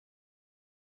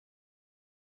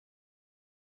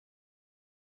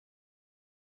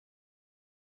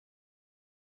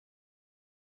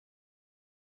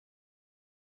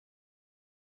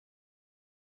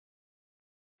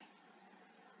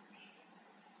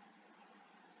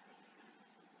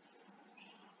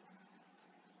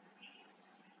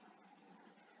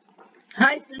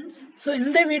Hi friends. So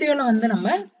இந்த வீடியோல வந்து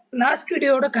நம்ம last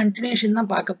வீடியோட continuation தான்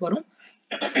பார்க்க போறோம்.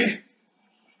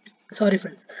 Sorry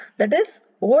friends. That is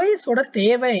OS ஓட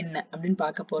தேவை என்ன அப்படின்னு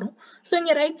பார்க்க போறோம். So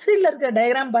இங்க ரைட் சைடுல இருக்க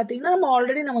டயகிராம் பாத்தீங்கன்னா நம்ம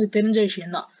ஆல்ரெடி நமக்கு தெரிஞ்ச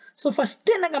விஷயம் தான். So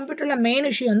ஃபர்ஸ்ட் என்ன கம்ப்யூட்டர்ல மெயின்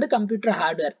விஷயம் வந்து கம்ப்யூட்டர்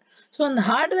ஹார்ட்வேர். So அந்த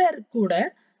ஹார்ட்வேர் கூட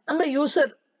நம்ம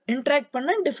யூசர் interact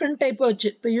பண்ண different type வச்சு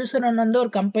இப்போ யூசர் 1 வந்து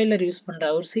ஒரு கம்பைலர் யூஸ்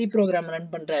பண்றாரு, ஒரு C ப்ரோக்ராம் ரன்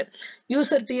பண்றாரு,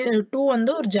 யூசர் 2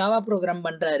 வந்து ஒரு ஜாவா ப்ரோக்ராம்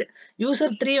பண்றாரு,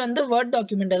 யூசர் 3 வந்து வேர்ட்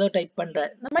டாக்குமெண்ட் ஏதோ டைப்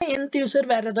பண்றாரு, இந்த மாதிரி nth யூசர்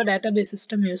வேற ஏதோ டேட்டாபேஸ்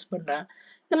சிஸ்டம் யூஸ் பண்றாங்க.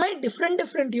 இந்த மாதிரி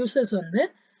டிஃப்ரெண்ட் யூசர்ஸ் வந்து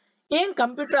ஏன்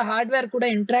கம்ப்யூட்டர் ஹார்ட்வேர் கூட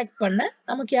இன்டராக்ட் பண்ண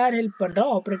நமக்கு யார் ஹெல்ப் பண்றா?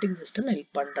 ஆப்ரேட்டிங் சிஸ்டம்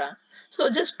ஹெல்ப் பண்றாங்க. ஸோ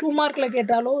ஜஸ்ட் 2 மார்க்ல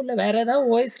கேட்டாலோ இல்லை வேற ஏதாவது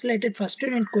OS related first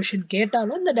unit question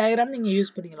கேட்டாலும் இந்த டயக்ராம் நீங்க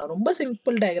யூஸ் பண்ணிக்கலாம். ரொம்ப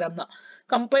சிம்பிள் டயக்ராம் தான்.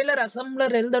 கம்பைலர்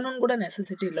அசம்பிளர் எழுதணும்னு கூட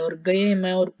நெசசிட்டி இல்லை. ஒரு கேம்,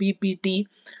 ஒரு பிபிடி,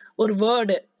 ஒரு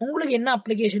வேர்டு, உங்களுக்கு என்ன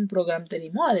அப்ளிகேஷன் ப்ரோக்ராம்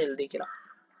தெரியுமோ அதை எழுதிக்கலாம்.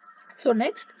 ஸோ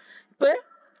நெக்ஸ்ட் இப்போ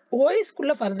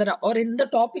ஓஎஸ்குள்ள ஃபர்தரா ஒரு இந்த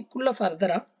டாபிக் குள்ள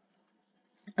ஃபர்தரா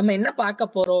நம்ம என்ன பார்க்க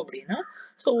போறோம் அப்படின்னா,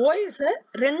 ஸோ ஓஎஸ்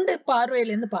ரெண்டு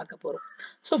பார்வையிலேருந்து பார்க்க போறோம்.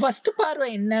 ஸோ ஃபர்ஸ்ட் பார்வை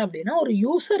என்ன அப்படின்னா, ஒரு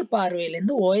யூசர்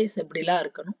பார்வையிலேருந்து ஓஎஸ் எப்படிலாம்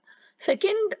இருக்கணும்.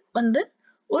 செகண்ட் வந்து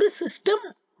ஒரு சிஸ்டம்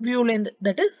வியூலேருந்து,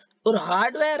 தட் இஸ் ஒரு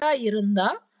ஹார்ட்வேரா இருந்தா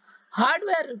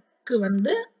ஹார்ட்வேருக்கு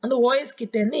வந்து அந்த ஓஎஸ்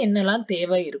கிட்ட இருந்து என்னெல்லாம்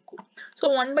தேவை இருக்கும். ஸோ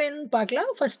ஒன் பை ஒன்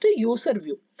பார்க்கலாம். First user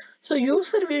view. So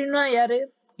user வியூனா யாரு?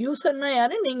 யூசர்னா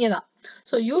யாரு? நீங்க தான்.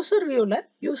 ஸோ யூசர் வியூல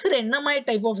யூசர் என்ன மாதிரி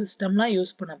டைப் ஆஃப் சிஸ்டம்லாம்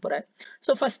யூஸ் பண்ண போறாரு.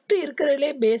 ஸோ ஃபர்ஸ்ட் இருக்கிறதுலே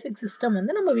பேசிக் சிஸ்டம்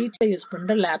வந்து நம்ம வீட்டில் யூஸ்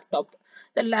பண்ற லேப்டாப்.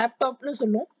 இந்த லேப்டாப்னு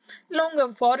சொல்லுவோம். இல்லை உங்க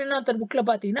ஃபாரின் ஆத்தர் புக்ல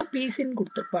பார்த்தீங்கன்னா பிசின்னு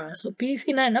கொடுத்துருப்பாங்க. ஸோ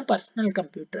பிசினா என்ன? Personal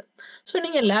computer. ஸோ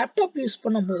நீங்க laptop use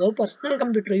பண்ணும்போதோ personal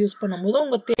computer use பண்ணும்போதோ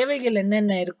உங்க தேவைகள்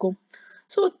என்னென்ன இருக்கும்?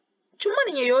 ஸோ சும்மா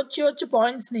நீங்க யோசிச்சு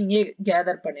பாயிண்ட்ஸ் நீங்க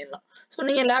கேதர் பண்ணிடலாம். ஸோ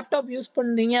நீங்க லேப்டாப் யூஸ்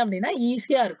பண்றீங்க அப்படின்னா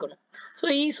ஈஸியா இருக்கணும். ஸோ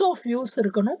ஈஸ் ஆஃப் யூஸ்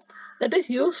இருக்கணும். தட் இஸ்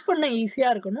யூஸ் பண்ண ஈஸியா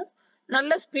இருக்கணும்,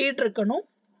 நல்ல ஸ்பீட் இருக்கணும்,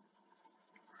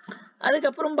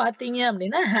 அதுக்கப்புறம் பாத்தீங்க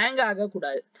அப்படின்னா ஹேங்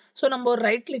ஆகக்கூடாது. ஸோ நம்ம ஒரு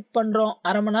ரைட் கிளிக் பண்றோம்,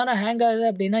 அரை மணி நேரம் ஹேங் ஆகுது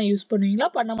அப்படின்னா யூஸ் பண்ணுவீங்களா?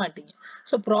 பண்ண மாட்டீங்க.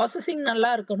 ஸோ ப்ராசஸிங்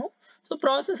நல்லா இருக்கணும். ஸோ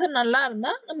ப்ராசஸர் நல்லா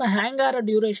இருந்தா நம்ம ஹேங் ஆகிற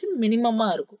டியூரேஷன் மினிமமா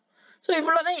இருக்கும். ஸோ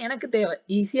இவ்வளவுதான் எனக்கு தேவை.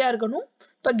 ஈஸியா இருக்கணும்,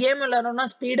 இப்போ கேம் விளையாடணும்னா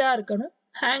ஸ்பீடா இருக்கணும்,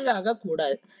 ஹேங்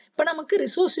ஆகக்கூடாது. இப்போ நமக்கு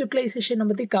ரிசோர்ஸ் யூட்டிலைசேஷனை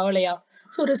பத்தி கவலையா?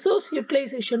 ஸோ ரிசோர்ஸ்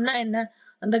யூட்டிலைசேஷன்னா என்ன?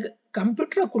 அந்த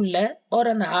கம்ப்யூட்டருக்குள்ள ஒரு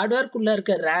அந்த ஹார்ட்வேர்க்குள்ள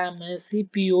இருக்க ரேமு,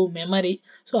 சிபியு, மெமரி,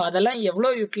 ஸோ அதெல்லாம் எவ்வளோ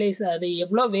யூட்டிலைஸ் ஆகுது,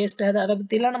 எவ்வளோ வேஸ்ட் ஆகுது, அதை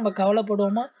பற்றிலாம் நம்ம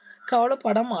கவலைப்படுவோமா?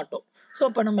 கவலைப்பட மாட்டோம். ஸோ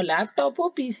இப்போ நம்ம லேப்டாப்போ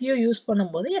பிசியோ யூஸ்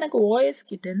பண்ணும்போது எனக்கு ஓஎஸ்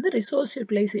கிட்டேருந்து ரிசோர்ஸ்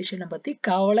யூட்டிலைசேஷனை பற்றி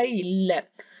கவலை இல்லை.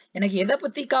 எனக்கு எதை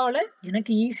பற்றி கவலை?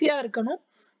 எனக்கு ஈஸியாக இருக்கணும்,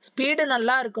 ஸ்பீடு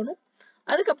நல்லா இருக்கணும்,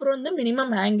 அதுக்கப்புறம் வந்து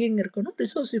மினிமம் ஹேங்கிங் இருக்கணும்.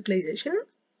 ரிசோர்ஸ் யூட்டிலைசேஷன்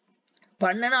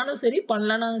பண்ணனாலும் சரி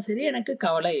பண்ணலனாலும் சரி எனக்கு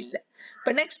கவலை இல்லை.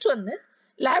 இப்போ நெக்ஸ்ட் வந்து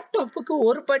லேப்டாப்புக்கு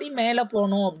ஒரு படி மேலே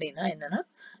போனோம் அப்படின்னா என்னன்னா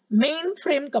main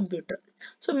frame computer.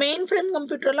 So main frame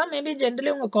கம்ப்யூட்டர்லாம் maybe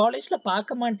generally உங்கள் காலேஜில்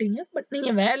பார்க்க மாட்டீங்க. பட்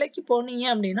நீங்கள் வேலைக்கு போனீங்க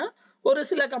அப்படின்னா ஒரு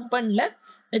சில கம்பெனியில்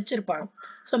வச்சிருப்பாங்க.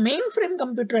 ஸோ மெயின் ஃப்ரேம்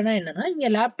கம்ப்யூட்டர்னா என்னன்னா இங்கே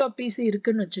லேப்டாப் பிசி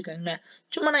இருக்குன்னு வச்சுக்கோங்களேன்.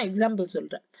 சும்மா நான் எக்ஸாம்பிள்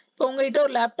சொல்கிறேன். இப்போ உங்ககிட்ட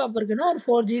ஒரு லேப்டாப் இருக்குன்னா ஒரு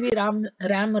 4 GB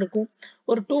ரேம் இருக்கும்,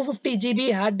 ஒரு 250 GB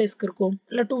ஹார்ட் டிஸ்க் இருக்கும்,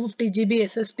 இல்லை 250 GB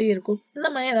SSD இருக்கும். இந்த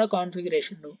மாதிரி ஏதாவது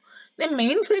கான்ஃபிகரேஷன் இருக்கும். இதே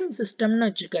மெயின் ஃப்ரேம் சிஸ்டம்னு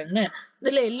வச்சுக்கோங்க,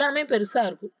 இதில் எல்லாமே பெருசாக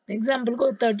இருக்கும். எக்ஸாம்பிளுக்கு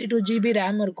ஒரு 32 GB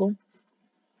ரேம் இருக்கும்,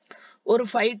 ஒரு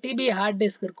 5 TB ஹார்ட்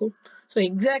டிஸ்க் இருக்கும். ஸோ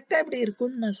எக்ஸாக்டா எப்படி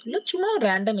இருக்கும்னு நான் சொல்ல, சும்மா ஒரு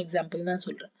ரேண்டம் எக்ஸாம்பிள் தான்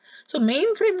சொல்றேன். So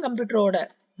main frame கம்ப்யூட்டரோட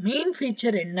main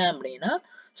feature என்ன அப்படின்னா,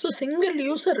 ஸோ சிங்கிள்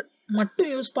யூசர்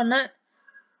மட்டும் யூஸ்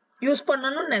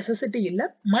பண்ணணும் நெசசிட்டி இல்லை,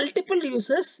 மல்டிபிள்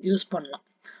யூசர்ஸ் யூஸ் பண்ணலாம்.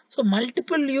 ஸோ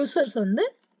மல்டிபிள் யூசர்ஸ் வந்து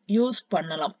யூஸ்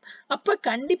பண்ணலாம். அப்ப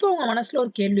கண்டிப்பா உங்க மனசுல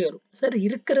ஒரு கேள்வி வரும், சார்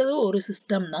இருக்கிறது ஒரு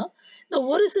சிஸ்டம் தான், இந்த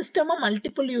ஒரு சிஸ்டமா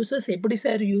மல்டிபிள் யூசர்ஸ் எப்படி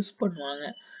சார் யூஸ் பண்ணுவாங்க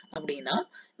அப்படின்னா,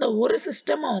 இந்த ஒரு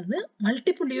சிஸ்டமா வந்து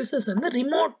மல்டிபிள் யூசர்ஸ் வந்து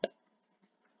ரிமோட்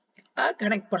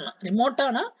கனெக்ட் பண்ணலாம்.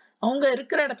 ரிமோட்டானா அவங்க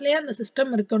இருக்கிற இடத்துலயே அந்த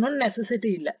சிஸ்டம் இருக்கணும்னு நெசசிட்டி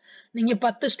இல்லை. நீங்க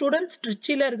 10 ஸ்டூடெண்ட்ஸ்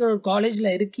ட்ரிச்சில இருக்கிற ஒரு காலேஜ்ல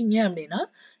இருக்கீங்க அப்படின்னா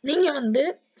நீங்க வந்து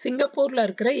சிங்கப்பூர்ல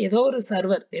இருக்கிற ஏதோ ஒரு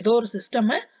சர்வர், ஏதோ ஒரு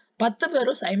சிஸ்டம் 10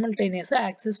 பேரும் சைமல்டேனியஸா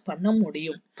ஆக்சஸ் பண்ண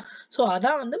முடியும். ஸோ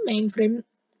அதான் வந்து main frame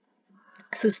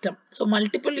system. So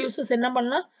multiple users என்ன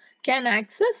பண்ணலாம்? Can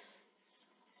access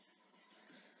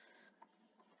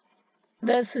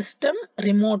the system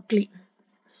remotely.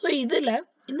 So இதுல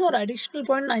இன்னொரு அடிஷ்னல்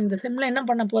பாயிண்ட் நான் இந்த செம்ல என்ன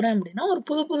பண்ண போறேன் அப்படின்னா, ஒரு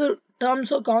புது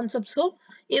டேர்ம்ஸோ கான்செப்ட்ஸோ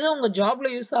ஏதோ உங்க ஜாப்ல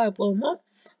யூஸ் ஆக போகுமோ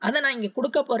அதை நான் இங்க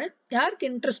கொடுக்க போறேன். யாருக்கு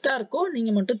இன்ட்ரெஸ்டா இருக்கோ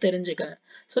நீங்க மட்டும் தெரிஞ்சுக்கங்க.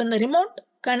 ஸோ இந்த ரிமோட்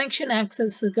கனெக்ஷன்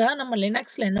ஆக்சஸுக்காக நம்ம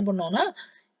லினக்ஸ்ல என்ன பண்ணோம்னா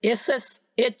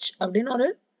SSH அப்படின்னு ஒரு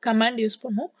கமாண்ட் யூஸ்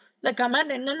பண்ணுவோம். இந்த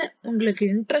கமாண்ட் என்னன்னு உங்களுக்கு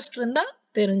இன்ட்ரெஸ்ட் இருந்தா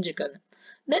தெரிஞ்சுக்கங்க.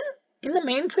 தென் இந்த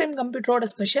மெயின் ஃப்ரேம் கம்ப்யூட்டரோட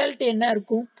ஸ்பெஷாலிட்டி என்ன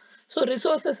இருக்கும்? ஸோ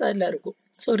ரிசோர்சஸ் அதில் இருக்கும்.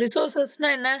 ஸோ ரிசோர்ஸஸ்னா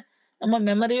என்ன, நம்ம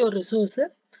மெமரி ஒரு ரிசோர்ஸ்,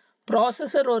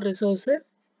 ப்ராசஸர் ஒரு ரிசோர்ஸ்,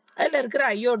 அதில் இருக்கிற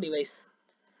ஐஓ டிவைஸ்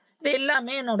இது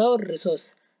எல்லாமே என்னோட ஒரு ரிசோர்ஸ்.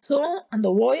 ஸோ அந்த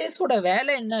ஓஎஸோட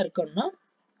வேலை என்ன இருக்குன்னா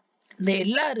இந்த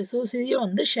எல்லா ரிசோர்ஸையும்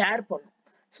வந்து ஷேர் பண்ணும்.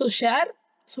 ஸோ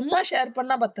சும்மா ஷேர்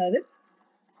பண்ணா பத்தாது,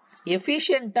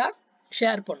 எஃபிஷியண்டா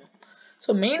ஷேர் பண்ணும். ஸோ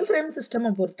மெயின் ஃப்ரேம் சிஸ்டமை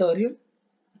பொறுத்தவரையும்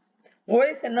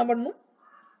ஓஎஸ் என்ன பண்ணும்,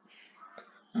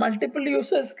 மல்டிபிள்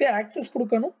யூசர்ஸ்க்கு ஆக்சஸ்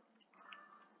கொடுக்கணும்,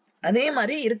 அதே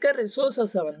மாதிரி இருக்கிற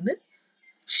ரிசோர்ஸஸை வந்து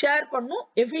ஷேர் பண்ணும்,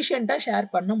 எஃபிஷியண்டா ஷேர்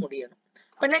பண்ண முடியணும்.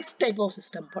 இப்போ நெக்ஸ்ட் டைப் ஆஃப்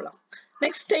சிஸ்டம் போகலாம்.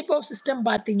 நெக்ஸ்ட் டைப் ஆஃப் சிஸ்டம்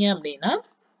பார்த்தீங்க அப்படின்னா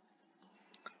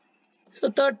so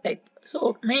third type. So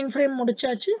main frame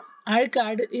முடிச்சாச்சு.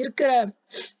 இருக்கிற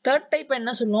தேர்ட் டைப்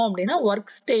என்ன சொல்லுவோம் அப்படின்னா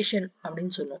ஒர்க் ஸ்டேஷன்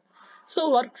அப்படின்னு சொல்லுவோம். ஸோ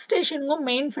ஒர்க் ஸ்டேஷனுக்கும்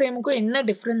மெயின் ஃப்ரேமுக்கும் என்ன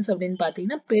டிஃப்ரென்ஸ் அப்படின்னு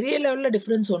பார்த்தீங்கன்னா பெரிய லெவலில்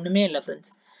டிஃப்ரென்ஸ் ஒன்றுமே இல்லை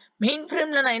ஃப்ரெண்ட்ஸ். மெயின்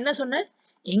ஃப்ரேமில் நான் என்ன சொன்னேன்,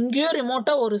 எங்கேயோ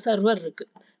ரிமோட்டாக ஒரு சர்வர் இருக்கு.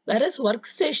 வேற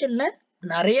ஒர்க் ஸ்டேஷனில்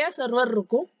நிறைய சர்வர்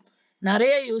இருக்கும்,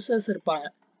 நிறைய யூசர்ஸ் இருப்பாங்க.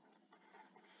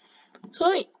 ஸோ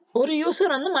ஒரு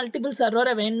யூசர் வந்து மல்டிபிள்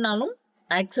சர்வரை வேணும்னாலும்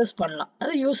ஆக்சஸ் பண்ணலாம்.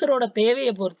 அது யூசரோட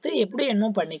தேவையை பொறுத்து எப்படி என்னமோ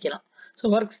பண்ணிக்கலாம். ஸோ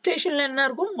ஒர்க் ஸ்டேஷன்ல என்ன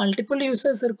இருக்கும், மல்டிபிள்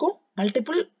யூசர்ஸ் இருக்கும்,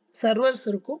 மல்டிபிள் சர்வர்ஸ்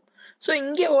இருக்கும். ஸோ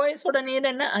இங்கே ஓஎஸோட நீட்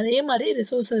என்ன, அதே மாதிரி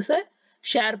ரிசோர்ஸஸை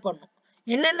ஷேர் பண்ணும்.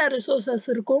 என்னென்ன ரிசோர்ஸஸ்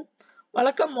இருக்கும்,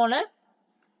 வழக்கம் போல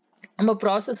நம்ம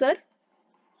ப்ராசஸர்,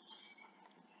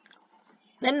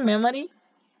 தென் மெமரி,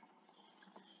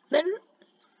 தென்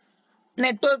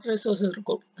நெட்வொர்க் ரிசோர்ஸஸ்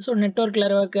இருக்கும். ஸோ நெட்வொர்க்கில்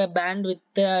இருக்க பேண்ட்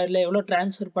வித்து, அதில் எவ்வளோ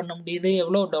ட்ரான்ஸ்ஃபர் பண்ண முடியுது,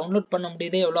 எவ்வளோ டவுன்லோட் பண்ண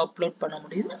முடியுது, எவ்வளோ அப்லோட் பண்ண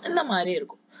முடியுது, இந்த மாதிரி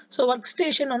இருக்கும். ஸோ ஒர்க்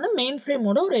ஸ்டேஷன் வந்து மெயின்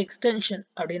ஃப்ரேமோட ஒரு எக்ஸ்டென்ஷன்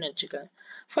அப்படின்னு வச்சுக்கோங்க.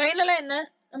 ஃபைனலாக என்ன,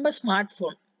 நம்ம ஸ்மார்ட்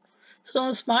ஃபோன். ஸோ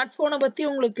ஸ்மார்ட் ஃபோனை பற்றி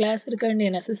உங்களுக்கு கிளாஸ் இருக்க வேண்டிய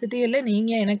நெசசிட்டி இல்லை,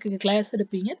 நீங்கள் எனக்கு கிளாஸ்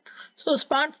எடுப்பீங்க. ஸோ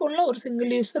ஸ்மார்ட் ஃபோனில் ஒரு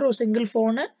சிங்கிள் யூசர், ஒரு சிங்கிள்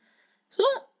ஃபோனு. ஸோ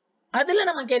அதில்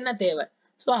நமக்கு என்ன தேவை,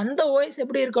 ஸோ அந்த ஓஎஸ்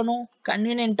எப்படி இருக்கணும்,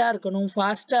 கன்வீனியண்ட்டாக இருக்கணும்,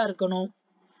 ஃபாஸ்ட்டாக இருக்கணும்.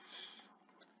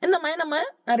 இந்த மாதிரி நம்ம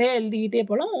நிறைய எழுதிக்கிட்டே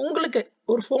போகலாம். உங்களுக்கு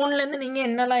ஒரு ஃபோன்லேருந்து நீங்கள்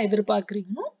என்னெல்லாம்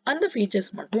எதிர்பார்க்குறீங்களோ அந்த ஃபீச்சர்ஸ்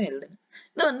மட்டும் எழுதுங்க.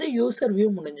 இது வந்து யூசர் வியூ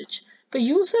முடிஞ்சிச்சு. இப்போ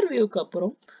யூசர் வியூக்கு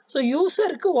அப்புறம் ஸோ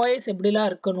யூசருக்கு ஓஎஸ் எப்படிலாம்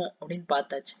இருக்கணும் அப்படின்னு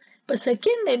பார்த்தாச்சு. இப்போ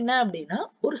செகண்ட் என்ன அப்படின்னா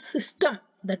ஒரு சிஸ்டம்,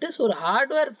 தட் இஸ் ஒரு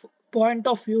ஹார்ட்வேர் பாயிண்ட்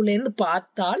ஆஃப் வியூலேருந்து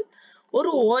பார்த்தால்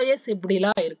ஒரு ஓஎஸ்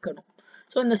எப்படிலாம் இருக்கணும்.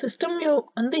 ஸோ இந்த சிஸ்டம் வியூ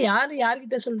வந்து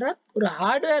யார்கிட்ட சொல்கிறா, ஒரு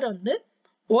ஹார்ட்வேர் வந்து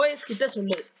ஓஎஸ் கிட்ட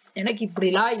சொல்லுது எனக்கு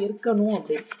இப்படிலாம் இருக்கணும்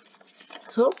அப்படின்னு.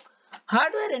 ஸோ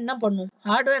ஹார்ட்வேர் என்ன பண்ணும்,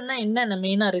 ஹார்ட்வேர்னா என்னென்ன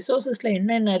மெயினாக ரிசோர்ஸஸில்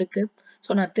என்னென்ன இருக்குது.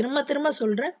 ஸோ நான் திரும்ப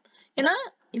சொல்கிறேன், ஏன்னா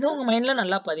இது உங்கள் மைண்டில்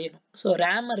நல்லா பதியணும். ஸோ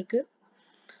ரேம் இருக்குது,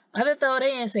 அதை தவிர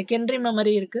என் செகண்டரி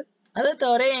மெமரி இருக்குது, அதை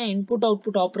தவிர என் இன்புட்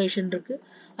அவுட்புட் ஆப்ரேஷன் இருக்குது,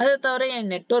 அதை தவிர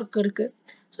என் நெட்வொர்க் இருக்குது.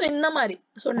 ஸோ இந்த மாதிரி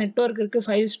நெட்வொர்க் இருக்குது,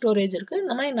 ஃபைல் ஸ்டோரேஜ் இருக்குது,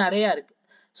 இந்த மாதிரி நிறையா இருக்குது.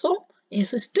 ஸோ என்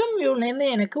சிஸ்டம் வியூலேருந்து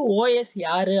எனக்கு ஓஎஸ்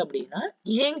யார் அப்படின்னா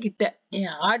என்கிட்ட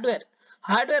என்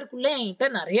ஹார்ட்வேர்க்குள்ளே என்கிட்ட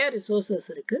நிறைய ரிசோர்ஸஸ்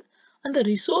இருக்குது. அந்த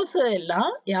ரிசோர்ஸை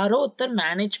எல்லாம் யாரோ ஒருத்தர்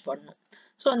மேனேஜ் பண்ணும்.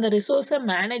 ஸோ அந்த ரிசோர்ஸை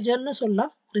மேனேஜர்னு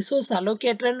சொல்லலாம், ரிசோர்ஸ்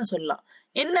அலோகேட்டர்னு சொல்லலாம்,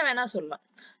 என்ன வேணா சொல்லலாம்.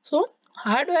 ஸோ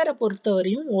ஹார்ட்வேரை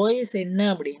பொறுத்தவரையும் ஓஎஸ் என்ன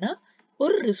அப்படின்னா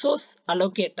ஒரு ரிசோர்ஸ்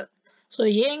அலோகேட்டர். ஸோ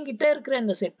என்கிட்ட இருக்கிற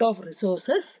இந்த செட் ஆஃப்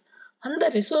ரிசோர்ஸஸ், அந்த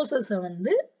ரிசோர்ஸஸை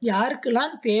வந்து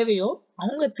யாருக்கெல்லாம் தேவையோ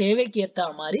அவங்க தேவைக்கு ஏற்ற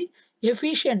மாதிரி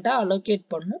எஃபிஷியண்டாக அலோகேட்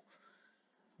பண்ணும்,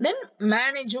 தென்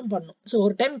மேனேஜும் பண்ணும். ஸோ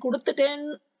ஒரு டைம் கொடுத்துட்டேன்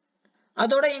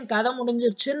அதோட என் கதை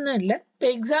முடிஞ்சிருச்சுன்னு இல்லை. இப்போ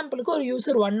எக்ஸாம்பிளுக்கு ஒரு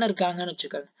யூசர் 1 இருக்காங்கன்னு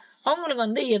வச்சுக்கோங்க, அவங்களுக்கு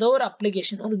வந்து ஏதோ ஒரு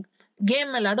அப்ளிகேஷன், ஒரு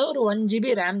கேம் விளையாட ஒரு 1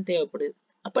 GB ரேம் தேவைப்படுது.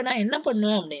 அப்போ நான் என்ன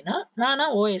பண்ணுவேன் அப்படின்னா, நானா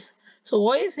ஓஎஸ். ஸோ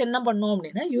ஓஎஸ் என்ன பண்ணுவோம்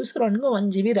அப்படின்னா யூசர் 1க்கு 1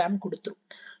 GB ரேம்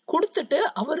கொடுத்துட்டு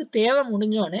அவர் தேவை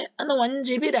முடிஞ்சோடனே அந்த 1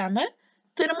 GB ரேமை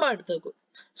திரும்ப எடுத்துக்கும்.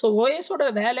 ஸோ ஓஎஸோட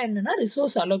வேலை என்னன்னா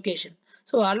ரிசோர்ஸ் அலோகேஷன்.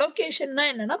 ஸோ அலோகேஷன்னா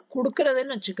என்னன்னா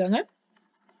கொடுக்கறதுன்னு வச்சுக்கோங்க.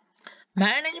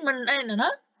 மேனேஜ்மெண்ட்னா என்னன்னா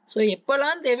ஸோ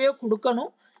எப்பெல்லாம் தேவையோ கொடுக்கணும்,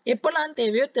 எப்பெல்லாம்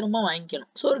தேவையோ திரும்ப வாங்கிக்கணும்.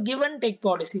 ஸோ ஒரு கிவ் அண்ட் டேக்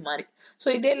பாலிசி மாதிரி. ஸோ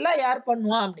இதெல்லாம் யார்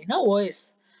பண்ணுவா அப்படின்னா ஓஎஸ்.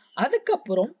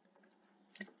 அதுக்கப்புறம்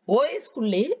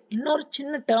ஓஎஸ்குள்ளே இன்னொரு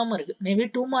சின்ன டேர்ம் இருக்கு, மேபி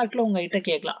 2 மார்க்ல உங்ககிட்ட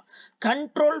கேட்கலாம்,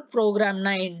 கண்ட்ரோல்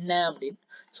ப்ரோக்ராம்னா என்ன அப்படின்னு.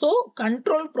 ஸோ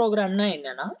கண்ட்ரோல் ப்ரோக்ராம்னா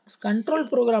என்னன்னா, கண்ட்ரோல்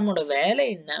ப்ரோக்ராமோட வேலை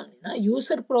என்ன அப்படின்னா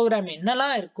யூசர் ப்ரோக்ராம்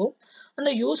என்னெல்லாம் இருக்கோ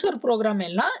அந்த யூசர் ப்ரோக்ராம்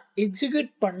எல்லாம்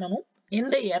எக்ஸிக்யூட் பண்ணணும்,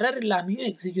 எந்த எரர் இல்லாமையும்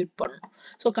எக்ஸிக்யூட் பண்ணணும்.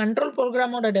 ஸோ கண்ட்ரோல்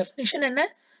ப்ரோக்ராமோட டெஃபினிஷன் என்ன,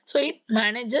 so it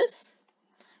manages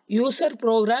user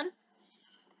program,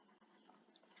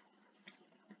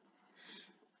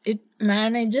 it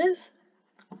manages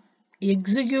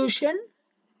execution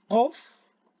of,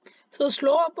 so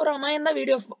slow போறாம இந்த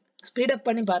வீடியோ ஸ்பீட் அப்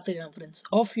பண்ணி பார்த்துக்கங்க friends,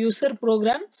 of user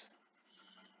programs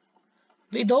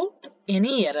without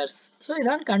any errors. So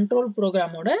இதான் கண்ட்ரோல்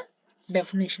ப்ரோக்ராமோட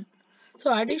டெஃபினிஷன். ஸோ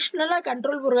அடிஷ்னலாக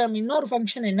கண்ட்ரோல் ப்ரோக்ராம் இன்னொரு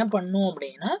function என்ன பண்ணும்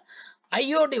அப்படின்னா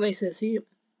ஐஓ டிவைசஸையும்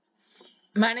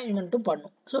மேனேஜ்மெண்ட்டும்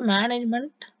பண்ணும். So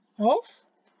management of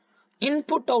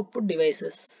input output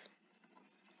devices.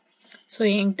 So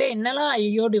என்கிட்ட என்னெல்லாம்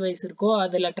ஐஓ டிவைஸ் இருக்கோ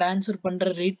அதில் ட்ரான்ஸ்ஃபர் பண்ணுற,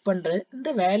 ரீட் பண்ணுற இந்த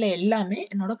வேலை எல்லாமே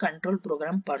என்னோட கண்ட்ரோல்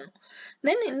ப்ரோக்ராம் பண்ணும்.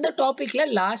 தென் இந்த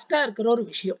டாப்பிக்கில் லாஸ்ட்டாக இருக்கிற ஒரு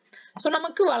விஷயம். ஸோ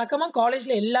நமக்கு வழக்கமாக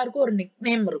காலேஜில் எல்லாருக்கும் ஒரு நிக்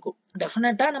நேம் இருக்கும்.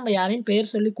 டெஃபினட்டாக நம்ம யாரையும்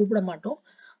பேர் சொல்லி கூப்பிட மாட்டோம்.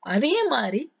 அதே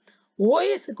மாதிரி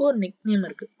ஓஎஸ்க்கு ஒரு நிக் நேம்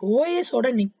இருக்கு. ஓஎஸோட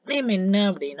நிக் நேம் என்ன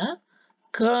அப்படின்னா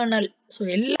கர்னல். ஸோ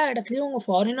எல்லா இடத்துலையும் உங்கள்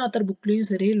ஃபாரின் ஆத்தர் புக்லேயும்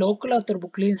சரி, லோக்கல் ஆத்தர்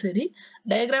புக்லேயும் சரி,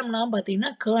 டயக்ராம்லாம்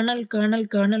பார்த்தீங்கன்னா கர்னல் கர்னல்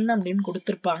கர்னல்னு அப்படின்னு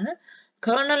கொடுத்துருப்பாங்க.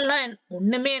 கர்னல்னா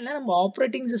ஒன்றுமே இல்லை, நம்ம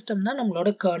ஆப்ரேட்டிங் சிஸ்டம் தான் நம்மளோட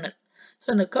கர்னல். ஸோ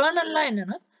இந்த கர்னல்லாம்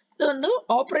என்னன்னா, இது வந்து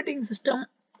ஆப்ரேட்டிங்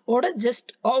சிஸ்டமோட ஜஸ்ட்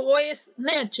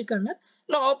ஓஎஸ்ன்னு வச்சுக்கோங்க,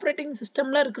 இல்லை ஆப்ரேட்டிங்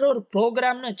சிஸ்டம்ல இருக்கிற ஒரு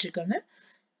ப்ரோக்ராம்னு வச்சுக்கோங்க.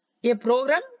 ஏ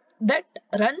program that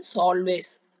runs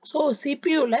always. So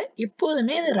சிபியூல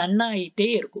எப்போதுமே இது ரன் ஆகிட்டே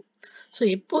இருக்கும். ஸோ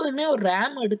எப்போதுமே ஒரு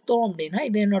ரேம் எடுத்தோம் அப்படின்னா,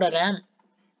 இது என்னோட ரேம்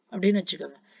அப்படின்னு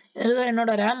வச்சுக்கோங்க.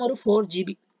 என்னோட ரேம் ஒரு 4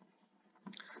 GB.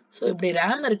 ஸோ இப்படி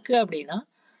ரேம் இருக்கு அப்படின்னா,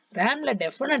 ரேம்ல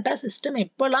டெஃபினட்டா சிஸ்டம்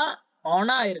எப்பெல்லாம்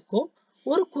ஆன் ஆயிருக்கோ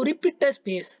ஒரு குறிப்பிட்ட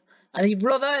ஸ்பேஸ், அது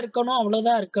இவ்வளோதான் இருக்கணும்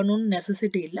அவ்வளோதான் இருக்கணும்னு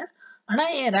நெசசிட்டி இல்லை.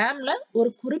 ஆனால் என் ரேம்ல ஒரு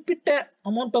குறிப்பிட்ட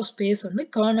அமௌண்ட் ஆஃப் ஸ்பேஸ் வந்து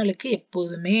கர்னலுக்கு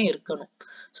எப்போதுமே இருக்கணும்.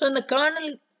 ஸோ இந்த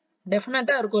கர்னல்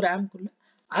டெஃபினட்டா இருக்கும் ரேம்குள்ள.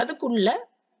 அதுக்குள்ள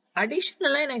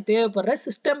அடிஷ்னலாக எனக்கு தேவைப்படுற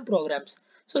சிஸ்டம் ப்ரோக்ராம்ஸ்.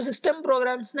 ஸோ சிஸ்டம்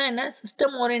ப்ரோக்ராம்ஸ்னா என்ன?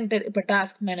 System orient. இப்போ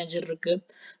டாஸ்க் மேனேஜர் இருக்கு.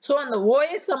 ஸோ அந்த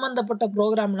ஓஎஸ் சம்மந்தப்பட்ட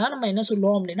ப்ரோக்ராம்லாம் நம்ம என்ன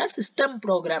சொல்லுவோம் அப்படின்னா சிஸ்டம்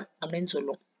ப்ரோக்ராம் அப்படின்னு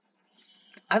சொல்லுவோம்.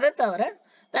 அதை தவிர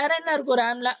வேற என்ன இருக்கும்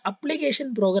ரேம்ல?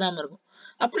 அப்ளிகேஷன் ப்ரோக்ராம் இருக்கும்.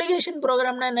 அப்ளிகேஷன்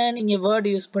ப்ரோக்ராம்னா என்ன? நீங்க வேர்ட்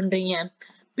யூஸ் பண்றீங்க,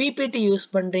 பிபிடி யூஸ்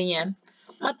பண்றீங்க,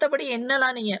 மற்றபடி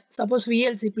என்னெல்லாம் நீங்க சப்போஸ்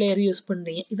விஎல்சி பிளேயர் யூஸ்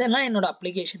பண்றீங்க, இதெல்லாம் என்னோட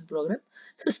அப்ளிகேஷன் ப்ரோக்ராம்.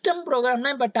 சிஸ்டம்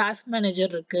ப்ரோக்ராம்னா இப்போ டாஸ்க்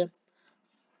மேனேஜர் இருக்கு,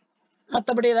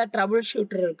 மற்றபடி ஏதாவது ட்ரபிள்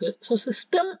ஷூட்டர் இருக்கு. ஸோ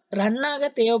சிஸ்டம் ரன் ஆக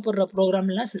தேவைப்படுற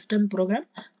ப்ரோக்ராம்லாம் சிஸ்டம் ப்ரோக்ராம்.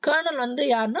 கர்னல் வந்து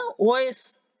யாருன்னா ஓஎஸ்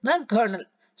தான் கர்னல்.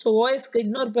 ஸோ ஓஎஸ்க்கு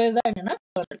இன்னொரு பேர் தான் என்னன்னா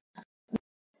கர்னல்.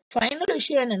 ஃபைனல்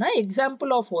விஷயம் என்னன்னா example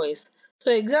of OS. So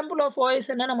example of OS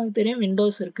என்ன நமக்கு தெரியும்,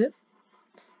 விண்டோஸ் இருக்கு,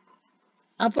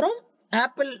 அப்புறம்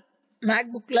ஆப்பிள்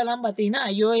மேக்புக்லலாம் பார்த்தீங்கன்னா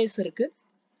ஐஓஎஸ் இருக்கு,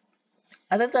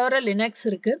 அதை தவிர லினக்ஸ்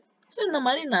இருக்கு. ஸோ இந்த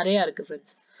மாதிரி நிறைய இருக்கு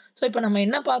ஃப்ரெண்ட்ஸ். ஸோ இப்போ நம்ம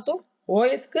என்ன பார்த்தோம்,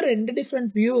 ஓஎஸ்க்கு 2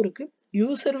 டிஃப்ரெண்ட் வியூ இருக்கு.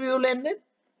 யூசர் வியூலேருந்து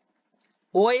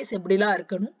ஓஎஸ் எப்படிலாம்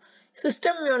இருக்கணும்,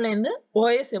 சிஸ்டம் வியூலேருந்து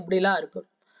ஓஎஸ் எப்படிலாம்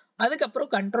இருக்கணும்.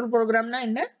 அதுக்கப்புறம் கண்ட்ரோல் ப்ரோக்ராம்னா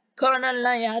என்ன,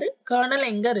 கர்னல்னா யாரு, கர்னல்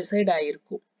எங்க ரிசைட்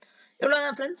ஆகிருக்கும்.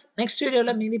 இவ்வளோதான் ஃப்ரெண்ட்ஸ். நெக்ஸ்ட்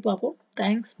வீடியோவில் மீதி பார்ப்போம்.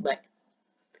 Thanks, by.